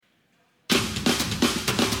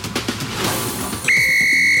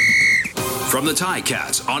From the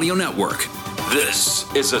Ticats Audio Network,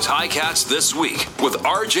 this is the Ticats This Week with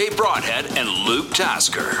RJ Broadhead and Luke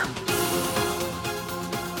Tasker.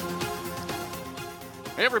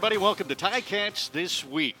 Hey everybody, welcome to Ticats This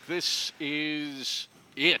Week. This is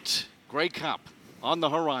it. Grey Cup on the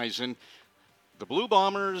horizon. The Blue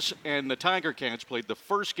Bombers and the Tiger Cats played the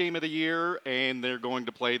first game of the year, and they're going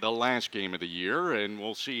to play the last game of the year, and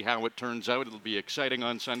we'll see how it turns out. It'll be exciting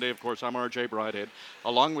on Sunday. Of course, I'm RJ Broadhead.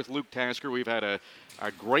 Along with Luke Tasker, we've had a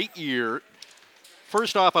great year.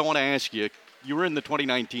 First off, I want to ask you, you were in the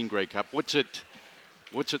 2019 Grey Cup. What's it?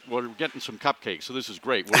 We're getting some cupcakes, so this is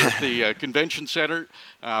great. We're at the convention center.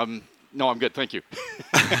 No, I'm good. Thank you.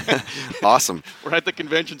 Awesome. We're at the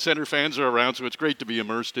convention center. Fans are around, so it's great to be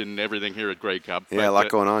immersed in everything here at Grey Cup. Yeah, a lot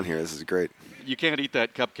going on here. This is great. You can't eat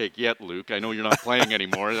that cupcake yet, Luke. I know you're not playing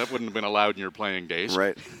anymore. That wouldn't have been allowed in your playing days.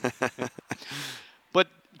 Right. But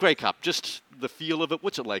Grey Cup, just the feel of it.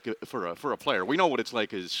 What's it like for a player? We know what it's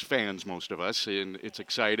like as fans, most of us, and it's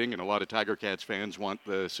exciting, and a lot of Tiger Cats fans want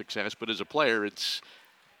the success. But as a player,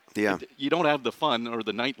 you don't have the fun or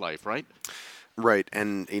the nightlife, right? Right,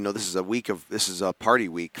 and this is a party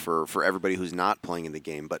week for everybody who's not playing in the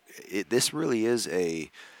game. But this really is a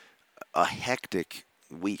hectic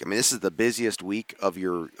week. I mean, this is the busiest week of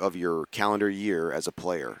your calendar year as a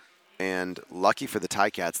player. And lucky for the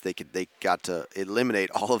Ticats, they got to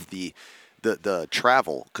eliminate all of the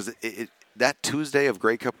travel, because that Tuesday of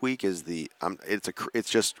Grey Cup week is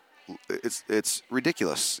it's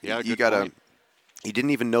ridiculous. Yeah, you gotta. You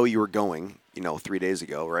didn't even know you were going, 3 days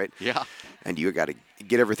ago, right? Yeah. And you got to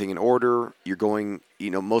get everything in order. You're going,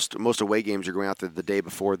 most away games you're going out there the day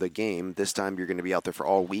before the game. This time you're going to be out there for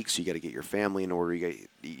all week, so you got to get your family in order.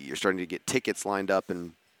 You're starting to get tickets lined up,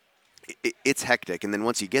 and it's hectic. And then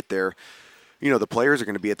once you get there, the players are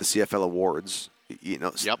going to be at the CFL Awards.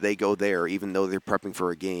 Yep. They go there, even though they're prepping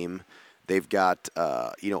for a game. They've got,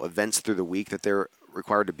 events through the week that they're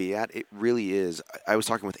required to be at. It really is. I was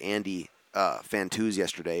talking with Andy Fantuz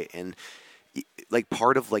yesterday, and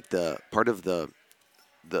part of the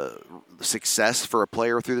success for a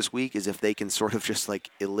player through this week is if they can sort of just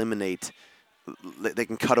eliminate, they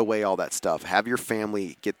can cut away all that stuff. Have your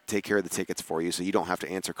family take care of the tickets for you, so you don't have to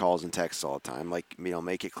answer calls and texts all the time.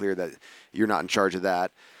 Make it clear that you're not in charge of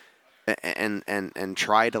that, and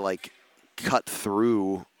try to cut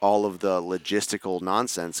through all of the logistical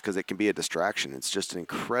nonsense, because it can be a distraction. It's just an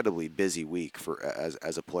incredibly busy week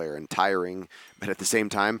as a player, and tiring, but at the same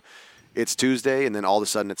time, it's Tuesday and then all of a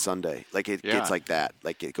sudden it's Sunday. It's like that.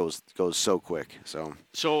 It goes so quick. So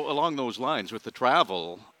along those lines, with the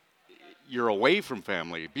travel, you're away from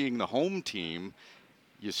family. Being the home team,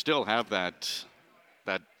 you still have that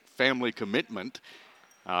family commitment.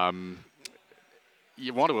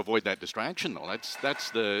 You want to avoid that distraction, though. That's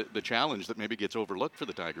the challenge that maybe gets overlooked for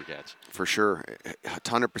the Tiger Cats. For sure.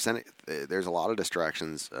 100%. There's a lot of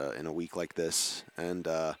distractions in a week like this. And,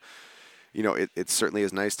 it certainly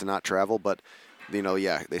is nice to not travel, but, they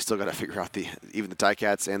still got to figure out even the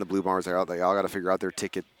Ticats and the Blue Bombers, they all got to figure out their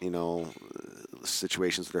ticket,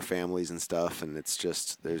 situations with their families and stuff, and it's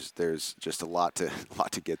just there's just a lot to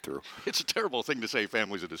get through. It's a terrible thing to say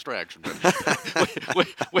family's a distraction, but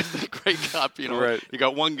with the Grey Cup, right. You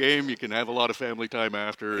got one game, you can have a lot of family time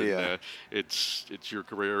after, and yeah. It's your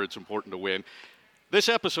career, it's important to win. This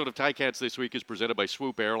episode of Ticats This Week is presented by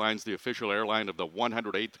Swoop Airlines, the official airline of the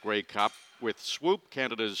 108th Grey Cup. With Swoop,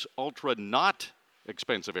 Canada's ultra not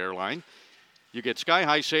expensive airline, you get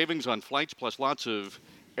sky-high savings on flights plus lots of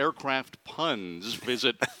aircraft puns.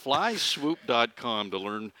 Visit flyswoop.com to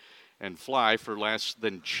learn and fly for less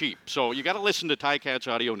than cheap. So you got to listen to Ticats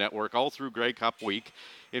Audio Network all through Grey Cup week.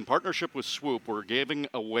 In partnership with Swoop, we're giving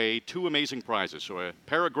away two amazing prizes. So a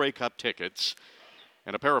pair of Grey Cup tickets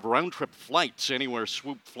and a pair of round-trip flights anywhere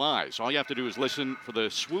Swoop flies. All you have to do is listen for the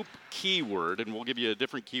Swoop keyword, and we'll give you a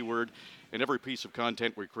different keyword in every piece of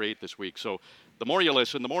content we create this week. So the more you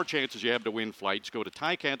listen, the more chances you have to win flights. Go to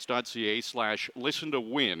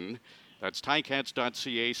ticats.ca/listen-to-win. That's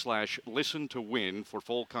ticats.ca/listen-to-win for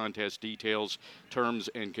full contest details, terms,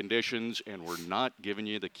 and conditions. And we're not giving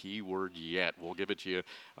you the keyword yet. We'll give it to you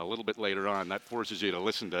a little bit later on. That forces you to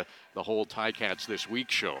listen to the whole Ticats This Week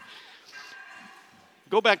show.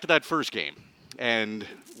 Go back to that first game, and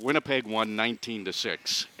Winnipeg won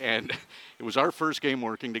 19-6, and it was our first game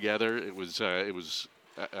working together. It was a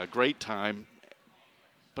great time.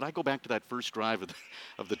 But I go back to that first drive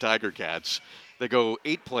of the Tiger Cats. They go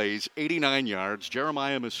 8 plays, 89 yards.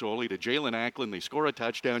 Jeremiah Masoli to Jalen Acklin. They score a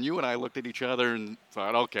touchdown. You and I looked at each other and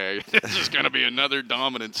thought, okay, this is going to be another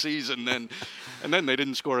dominant season. And then they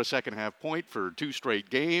didn't score a second half point for 2 straight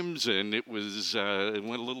games, and it went a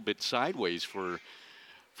little bit sideways for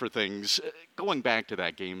for things. Going back to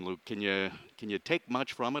that game, Luke, can you take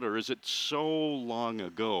much from it, or is it so long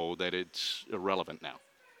ago that it's irrelevant now?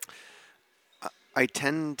 I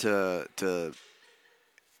tend to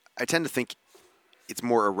think it's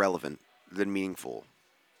more irrelevant than meaningful,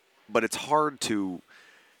 but it's hard to,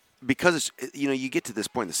 because you get to this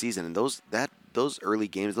point in the season and those early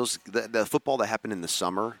games, the football that happened in the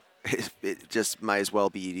summer, it just might as well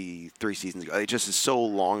be 3 seasons ago. It just is so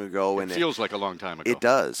long ago, and it feels like a long time ago. It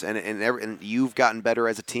does, and you've gotten better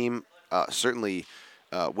as a team. Certainly,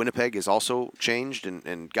 Winnipeg has also changed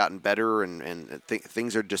and gotten better, and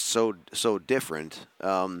things are just so different.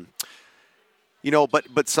 But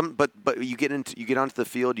you get onto the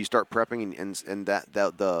field, you start prepping, and that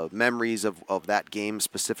the memories of that game,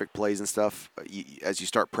 specific plays and stuff, as you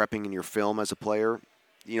start prepping in your film as a player,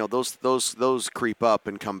 those creep up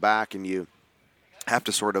and come back, and you have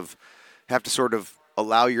to sort of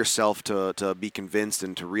allow yourself to be convinced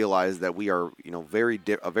and to realize that we are a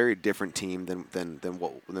very different team than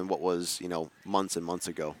what was months and months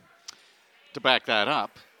ago. To back that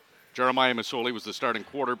up, Jeremiah Masoli was the starting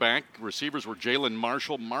quarterback. Receivers were Jalen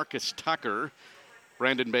Marshall, Marcus Tucker,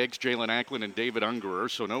 Brandon Beggs, Jalen Acklin, and David Ungerer.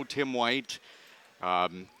 So no Tim White,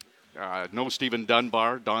 no Stephen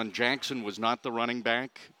Dunbar. Don Jackson was not the running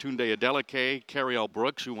back. Tunde Adeleke, Cariel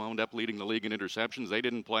Brooks, who wound up leading the league in interceptions, they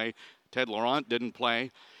didn't play. Ted Laurent didn't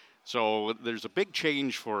play. So there's a big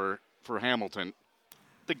change for Hamilton.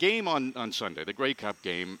 The game on Sunday, the Grey Cup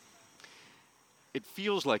game, it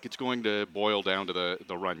feels like it's going to boil down to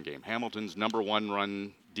the run game. Hamilton's number one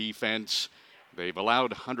run defense. They've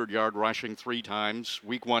allowed 100-yard rushing 3 times.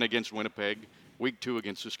 Week 1 against Winnipeg, Week 2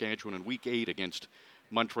 against Saskatchewan, and Week 8 against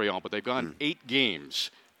Montreal. But they've gone 8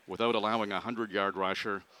 games without allowing a 100-yard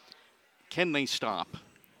rusher. Can they stop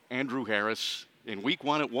Andrew Harris? In Week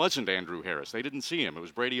 1, it wasn't Andrew Harris. They didn't see him. It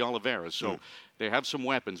was Brady Oliveira. So they have some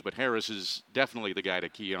weapons, but Harris is definitely the guy to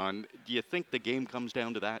key on. Do you think the game comes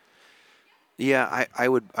down to that? Yeah, I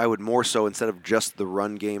would more so, instead of just the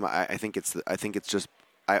run game. I think it's just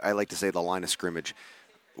I like to say the line of scrimmage.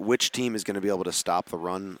 Which team is going to be able to stop the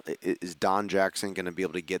run? Is Don Jackson going to be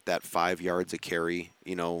able to get that 5 yards a carry?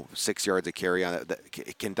 6 yards a carry on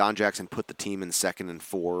it? Can Don Jackson put the team in 2nd and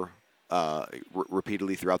 4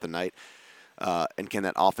 repeatedly throughout the night? And can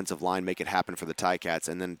that offensive line make it happen for the Ticats?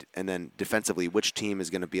 And then defensively, which team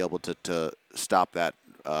is going to be able to stop that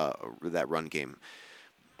run game?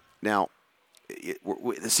 Now,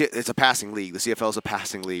 it's a passing league. The CFL is a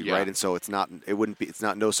passing league, right? And so it's not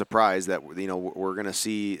no surprise that we're going to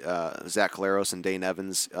see Zach Collaros and Dane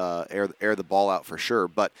Evans air the ball out for sure.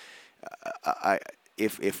 But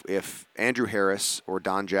if Andrew Harris or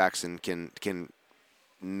Don Jackson can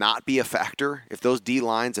not be a factor, if those D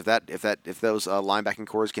lines, if those linebacking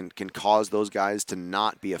cores can cause those guys to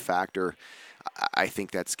not be a factor, I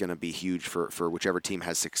think that's going to be huge for whichever team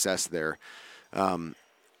has success there.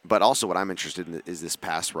 But also, what I'm interested in is this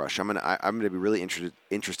pass rush. I'm gonna be really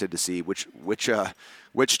interested to see which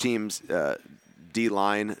teams D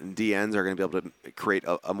line and D ends are going to be able to create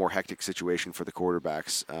a more hectic situation for the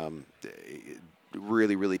quarterbacks.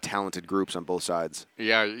 Really, really talented groups on both sides.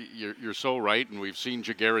 Yeah, you're so right, and we've seen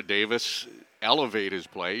Jagara Davis elevate his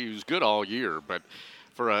play. He was good all year, but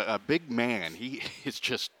for a big man, he is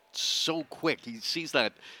just so quick. He sees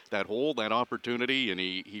that hole, that opportunity, and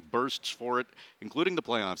he bursts for it, including the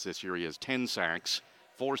playoffs this year. He has 10 sacks,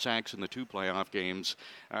 4 sacks in the 2 playoff games.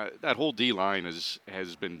 That whole D-line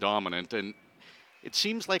has been dominant, and it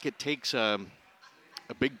seems like it takes a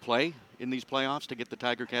big play in these playoffs to get the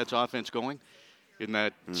Tiger Cats offense going. In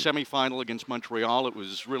that semifinal against Montreal, it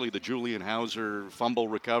was really the Julian Hauser fumble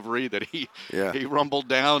recovery that he rumbled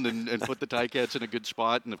down and put the Ticats in a good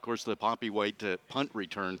spot. And, of course, the Poppy White punt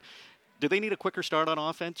return. Do they need a quicker start on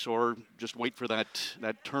offense or just wait for that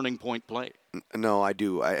turning point play? No, I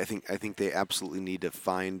do. I think they absolutely need to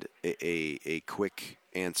find a quick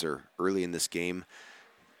answer early in this game.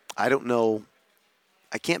 I don't know.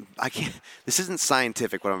 I can't. This isn't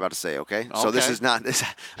scientific, what I'm about to say, okay? So this is not.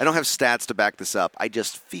 I don't have stats to back this up. I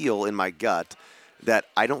just feel in my gut that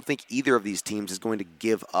I don't think either of these teams is going to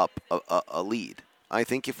give up a lead. I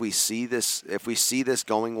think if we see this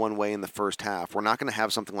going one way in the first half, we're not going to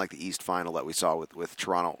have something like the East Final that we saw with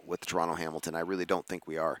Toronto Hamilton. I really don't think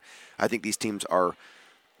we are. I think these teams are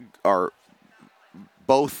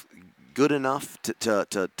both good enough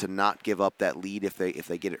to not give up that lead if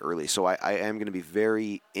they get it early. So I am going to be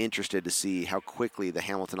very interested to see how quickly the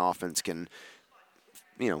Hamilton offense can,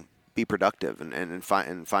 be productive and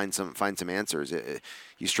find some answers.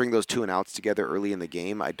 You string those 2 and outs together early in the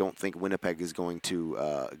game. I don't think Winnipeg is going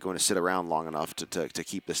to sit around long enough to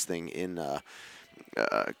keep this thing in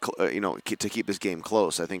to keep this game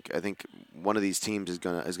close. I think one of these teams is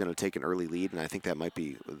gonna take an early lead, and I think that might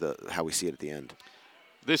be how we see it at the end.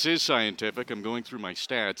 This is scientific. I'm going through my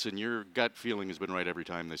stats, and your gut feeling has been right every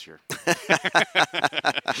time this year.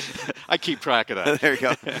 I keep track of that. There you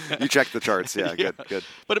go. You check the charts. Yeah, Yeah. good.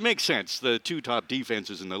 But it makes sense. The two top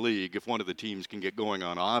defenses in the league, if one of the teams can get going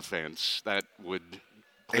on offense, that would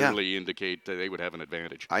clearly indicate that they would have an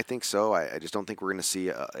advantage. I think so. I just don't think we're going to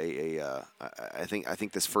see I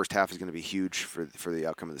think this first half is going to be huge for the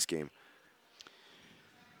outcome of this game.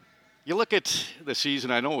 You look at the season,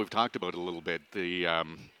 I know we've talked about it a little bit, the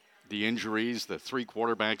injuries, the three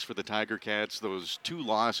quarterbacks for the Tiger Cats, those two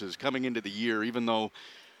losses coming into the year, even though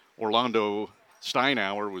Orlando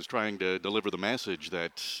Steinauer was trying to deliver the message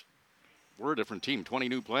that we're a different team, 20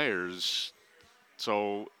 new players,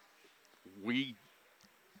 so we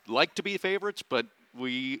like to be favorites, but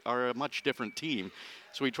we are a much different team.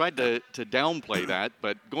 So we tried to downplay that,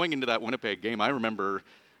 but going into that Winnipeg game, I remember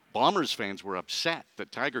Bombers fans were upset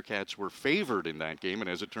that Tiger Cats were favored in that game, and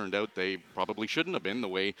as it turned out, they probably shouldn't have been the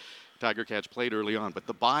way Tiger Cats played early on. But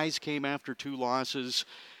the byes came after two losses.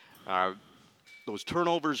 Those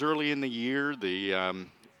turnovers early in the year, the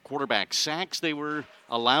quarterback sacks they were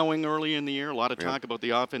allowing early in the year, a lot of talk about the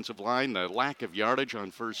offensive line, the lack of yardage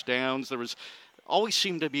on first downs. There was always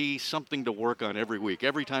seemed to be something to work on every week.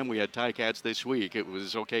 Every time we had Ticats this week, it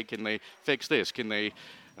was, okay, can they fix this? Can they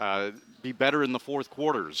be better in the fourth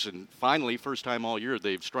quarters? And finally, first time all year,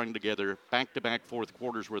 they've strung together back-to-back fourth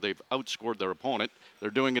quarters where they've outscored their opponent. They're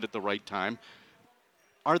doing it at the right time.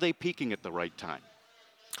 Are they peaking at the right time?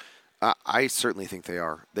 I certainly think they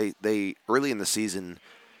are. They early in the season,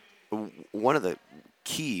 one of the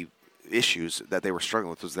key issues that they were struggling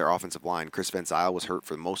with was their offensive line. Chris Van Zyl was hurt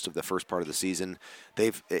for most of the first part of the season.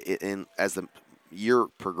 As the year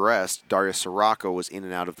progressed, Darius Sirocco was in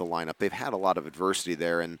and out of the lineup. They've had a lot of adversity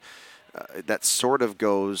there, and that sort of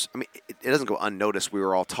goes. I mean, it doesn't go unnoticed. We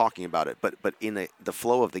were all talking about it, but in the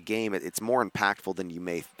flow of the game, it's more impactful than you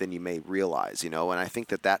may realize. And I think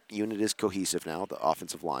that unit is cohesive now. The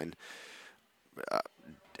offensive line.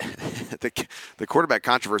 The quarterback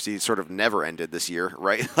controversy sort of never ended this year,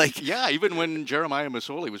 right? Even when Jeremiah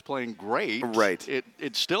Masoli was playing great, right?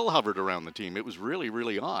 It still hovered around the team. It was really,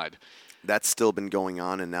 really odd. That's still been going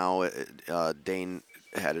on, and now Dane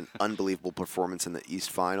had an unbelievable performance in the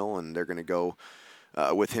East Final, and they're going to go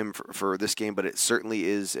with him for this game. But it certainly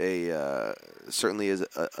is a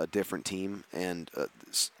different team, and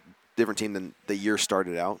different team than the year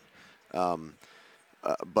started out.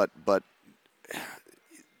 But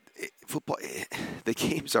football, the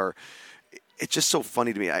games are. It's just so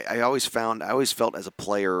funny to me. I always felt as a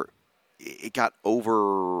player, it got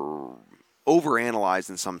overanalyzed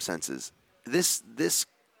in some senses. This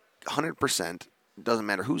 100% doesn't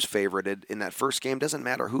matter who's favorited in that first game. Doesn't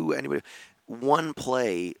matter who anybody. One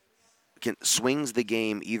play swings the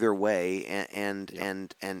game either way, and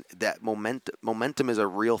that momentum is a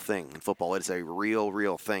real thing in football. It's a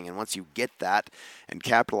real thing, and once you get that and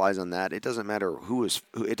capitalize on that, it doesn't matter who.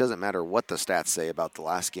 It doesn't matter what the stats say about the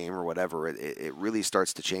last game or whatever. It really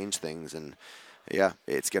starts to change things, and yeah,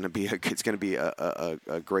 it's going to be a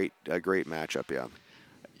great matchup. Yeah.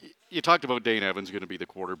 You talked about Dane Evans going to be the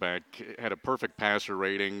quarterback. Had a perfect passer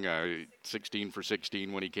rating, 16 for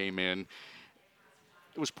 16 when he came in.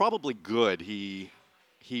 It was probably good. He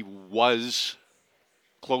was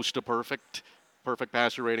close to perfect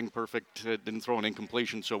passer rating, perfect. Didn't throw an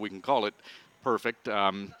incompletion, so we can call it perfect.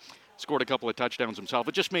 Scored a couple of touchdowns himself.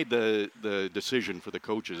 It just made the decision for the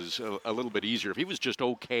coaches a little bit easier. If he was just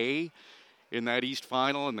okay in that East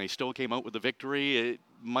Final and they still came out with the victory, it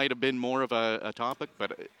might have been more of a topic.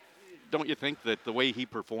 But don't you think that the way he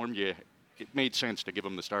performed, it made sense to give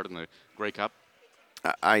him the start in the Grey Cup?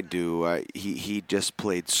 I do. He just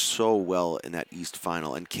played so well in that East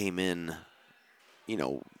Final and came in,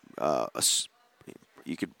 you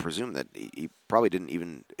could presume that he probably didn't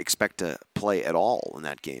even expect to play at all in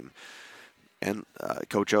that game. And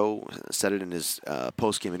Coach O said it in his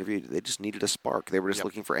post-game interview. They just needed a spark. They were just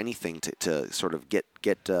looking for anything to sort of get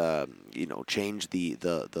change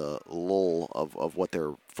the lull of what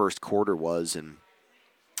their first quarter was, and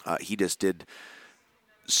he just did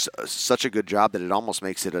such a good job that it almost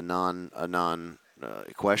makes it a non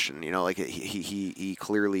question. He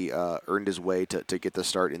clearly earned his way to get the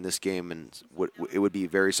start in this game, and it would be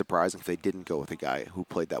very surprising if they didn't go with a guy who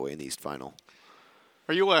played that way in the East Final.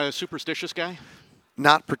 Are you a superstitious guy?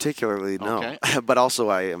 Not particularly, no. Okay. But also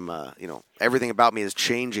I am, everything about me is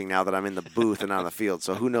changing now that I'm in the booth and on the field.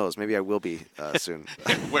 So who knows? Maybe I will be soon.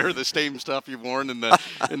 Wear the same stuff you've worn in the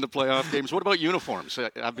playoff games. What about uniforms?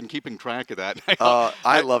 I've been keeping track of that.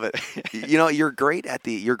 I love it. You're great at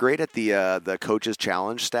the coaches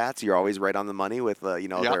challenge stats. You're always right on the money with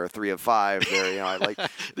they're 3 of 5. They're I like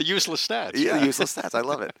the useless stats. Yeah, the useless stats. I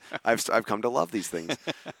love it. I've come to love these things,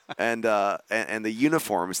 and the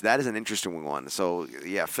uniforms. That is an interesting one. So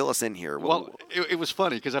yeah, fill us in here. Well, it was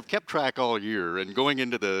funny because I've kept track all year, and going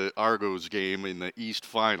into the Argos game in the East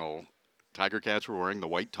Final, Tiger Cats were wearing the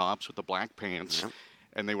white tops with the black pants,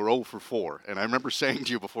 and they were 0 for 4. And I remember saying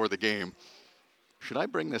to you before the game, should I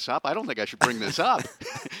bring this up? I don't think I should bring this up.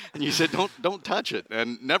 And you said, don't touch it.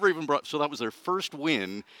 And never even brought. So that was their first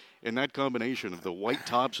win in that combination of the white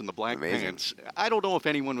tops and the black pants. I don't know if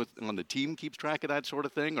anyone on the team keeps track of that sort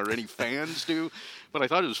of thing or any fans do, but I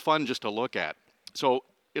thought it was fun just to look at. So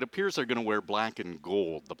it appears they're going to wear black and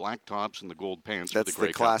gold, the black tops and the gold pants. That's for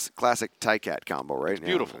the classic Ticat combo, right? It's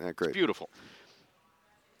beautiful. Yeah, great. It's beautiful.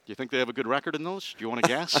 Do you think they have a good record in those? Do you want to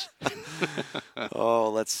guess?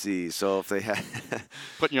 Let's see. So if they had...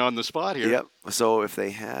 Putting you on the spot here. Yep. So if they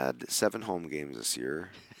had 7 home games this year,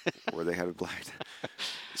 where they had a black...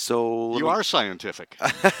 So you are scientific.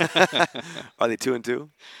 Are they 2-2?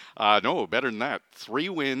 No, better than that. 3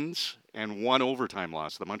 wins and 1 overtime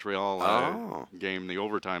loss. The Montreal game, the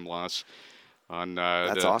overtime loss on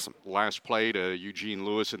that's awesome. Last play to Eugene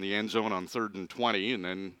Lewis in the end zone on 3rd and 20, and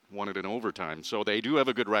then won it in overtime. So they do have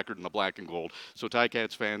a good record in the black and gold. So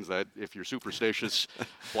Ticats fans, that if you're superstitious,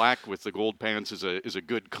 black with the gold pants is a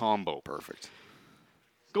good combo. Perfect.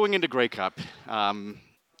 Going into Grey Cup,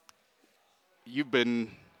 you've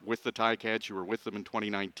been with the Ticats. You were with them in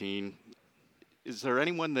 2019. Is there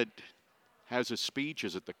anyone that has a speech?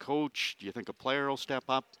 Is it the coach? Do you think a player will step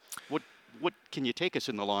up? What can you take us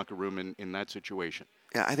in the locker room in that situation?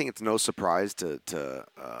 Yeah, I think it's no surprise to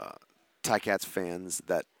Ticats fans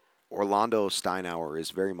that Orlando Steinauer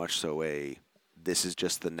is very much so this is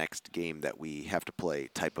just the next game that we have to play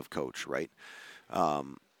type of coach, right?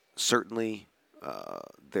 Certainly,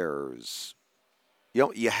 there's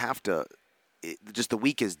you have to. Just the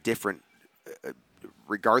week is different,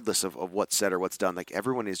 regardless of what's said or what's done. Like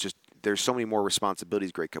everyone is just there's so many more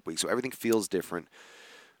responsibilities Grey Cup week, so everything feels different.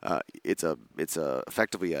 It's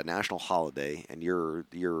effectively a national holiday, and you're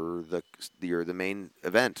the main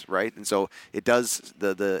event, right? And so it does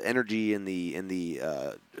the energy and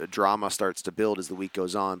the drama starts to build as the week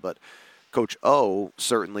goes on. But Coach O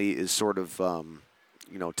certainly is sort of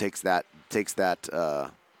takes that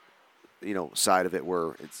side of it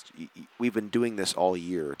where we've been doing this all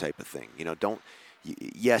year type of thing.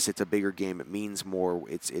 Yes, it's a bigger game. It means more.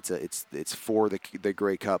 It's for the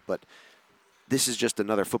Grey Cup, but this is just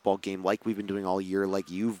another football game like we've been doing all year, like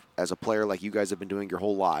you've, as a player, like you guys have been doing your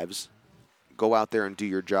whole lives. Go out there and do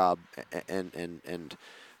your job and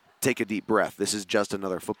take a deep breath. This is just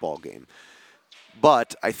another football game.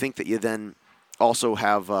 But I think that you then also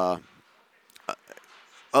have a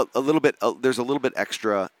little bit. There's a little bit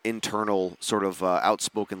extra internal sort of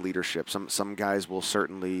outspoken leadership. Some guys will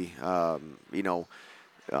certainly,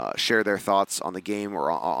 share their thoughts on the game or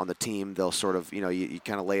on the team. They'll sort of, you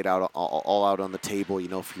kind of lay it out all out on the table,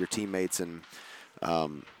 for your teammates. And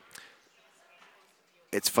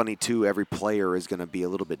it's funny too. Every player is going to be a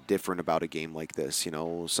little bit different about a game like this.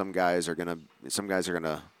 Some guys are gonna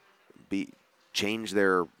change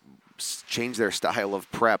their style of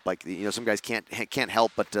prep. Like some guys can't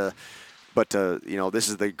help but to this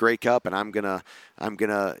is the Grey Cup, and I'm gonna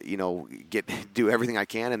do everything I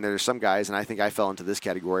can. And there's some guys, and I think I fell into this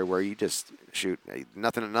category where you just shoot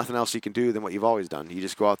nothing else you can do than what you've always done. You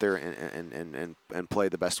just go out there and play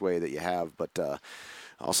the best way that you have. But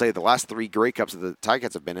I'll say the last 3 Grey Cups that the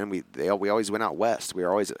Ticats have been in, we always went out west. We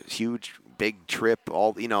were always a huge big trip. It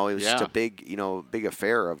was just a big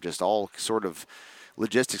affair of just all sort of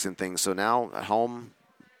logistics and things. So now at home,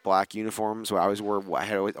 black uniforms. I always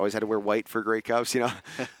had to wear white for Grey Cups. Right.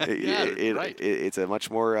 It's a much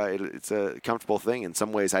more it's a comfortable thing. In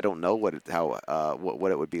some ways, I don't know what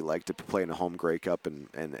it would be like to play in a home Grey Cup, and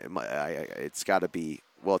it's got to be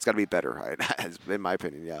better, in my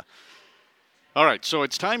opinion. Yeah. All right, so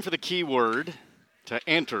it's time for the keyword to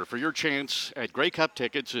enter for your chance at Grey Cup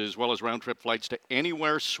tickets as well as round-trip flights to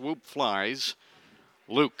anywhere Swoop flies.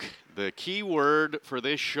 Luke, the keyword for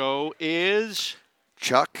this show is...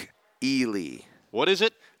 Chuck Ely. What is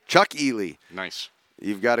it? Chuck Ely. Nice.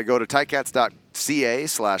 You've got to go to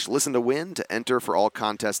ticats.ca/listen to win to enter for all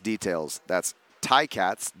contest details. That's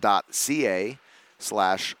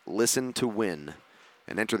ticats.ca/listen to win.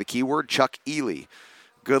 And enter the keyword Chuck Ely.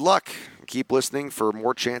 good luck. Keep listening for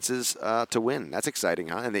more chances to win. That's exciting,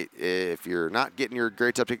 huh? And if you're not getting your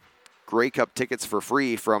Grey Cup tickets for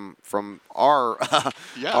free from our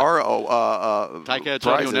Ticats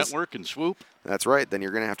Audio Network and Swoop. That's right. Then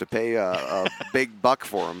you're going to have to pay a big buck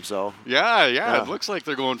for them. So yeah. It looks like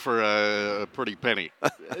they're going for a pretty penny.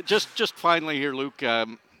 just finally here, Luke.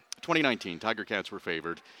 2019, Tiger Cats were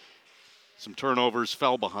favored. Some turnovers,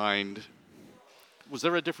 fell behind. Was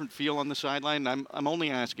there a different feel on the sideline? I'm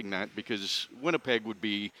only asking that because Winnipeg would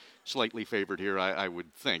be slightly favored here, I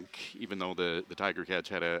would think, even though the Tiger Cats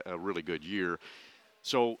had a really good year.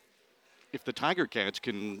 So if the Tiger Cats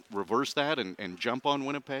can reverse that and jump on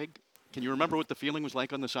Winnipeg, can you remember what the feeling was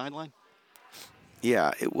like on the sideline?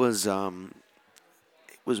 Yeah, it was one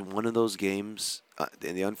of those games,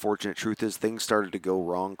 and the unfortunate truth is things started to go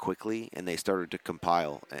wrong quickly, and they started to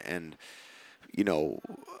compile. And,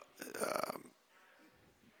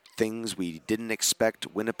 things we didn't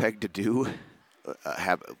expect Winnipeg to do,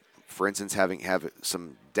 for instance, have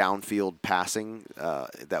some downfield passing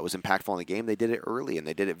that was impactful in the game. They did it early, and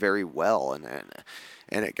they did it very well, and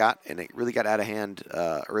it really got out of hand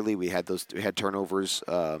early. We had turnovers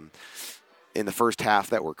in the first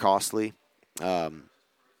half that were costly. It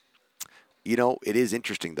is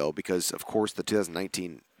interesting though because of course the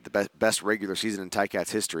 2019 the best regular season in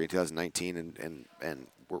Ticats history in 2019, and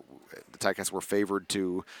the Ticats were favored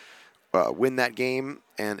to win that game,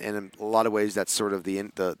 and in a lot of ways that's sort of the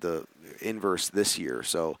inverse this year.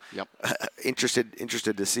 So, yep. interested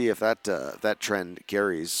to see if that trend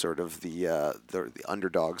carries, sort of the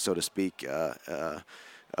underdog, so to speak,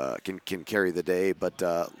 can carry the day. But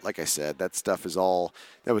like I said, that stuff is all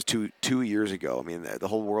that was two years ago. I mean, the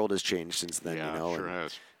whole world has changed since then. Yeah, sure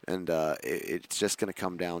has. And it's just going to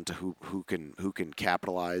come down to who can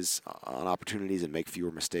capitalize on opportunities and make fewer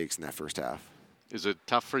mistakes in that first half. Is it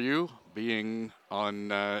tough for you being on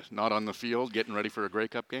not on the field, getting ready for a Grey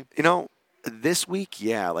Cup game? This week,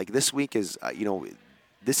 yeah. Like this week is,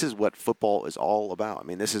 this is what football is all about. I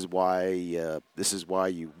mean, this is why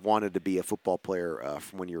you wanted to be a football player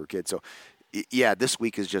from when you were a kid. So, yeah, this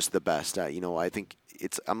week is just the best. I think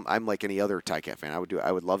I'm like any other Ticat fan. I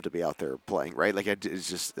would love to be out there playing, right? Like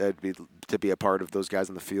it'd be to be a part of those guys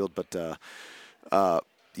on the field, but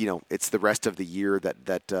it's the rest of the year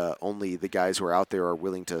that only the guys who are out there are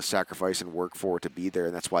willing to sacrifice and work for to be there,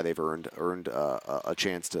 and that's why they've earned a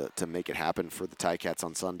chance to make it happen for the Ticats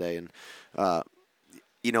on Sunday. And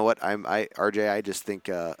you know what, RJ, I just think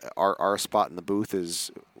our spot in the booth is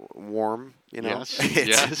warm.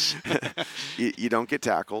 Yes. You don't get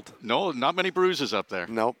tackled. No, not many bruises up there.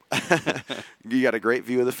 Nope. You got a great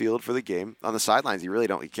view of the field for the game. On the sidelines,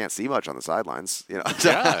 you can't see much on the sidelines.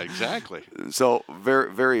 Yeah, exactly. So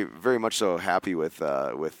very, very, very much so happy with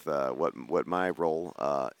what my role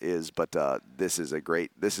is. But this is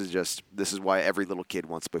why every little kid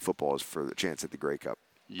wants to play football, is for the chance at the Grey Cup.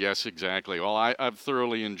 Yes, exactly. Well, I've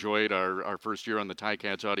thoroughly enjoyed our first year on the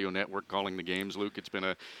Ticats Audio Network calling the games, Luke. It's been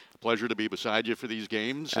a pleasure to be beside you for these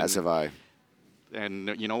games. As have I. And,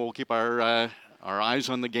 we'll keep our eyes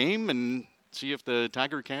on the game and see if the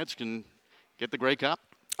Tiger Cats can get the Grey Cup.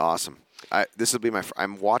 Awesome. This will be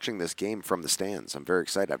I'm watching this game from the stands. I'm very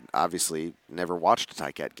excited. I've obviously never watched a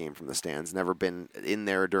Ticat game from the stands, never been in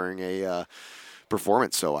there during a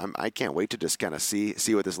performance, so I can't wait to just kind of see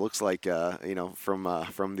what this looks like,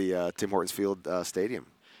 from the Tim Hortons Field Stadium.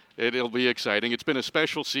 It'll be exciting. It's been a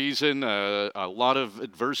special season, a lot of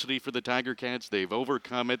adversity for the Tiger Cats. They've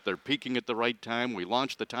overcome it. They're peaking at the right time. We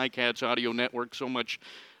launched the Ticats Audio Network, so much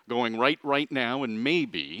going right now, and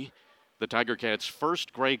maybe the Tiger Cats'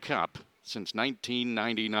 first Grey Cup since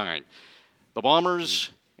 1999. The Bombers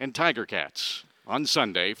and Tiger Cats on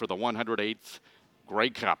Sunday for the 108th Grey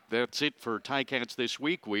Cup. That's it for Ticats this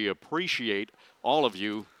week. We appreciate all of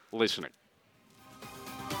you listening.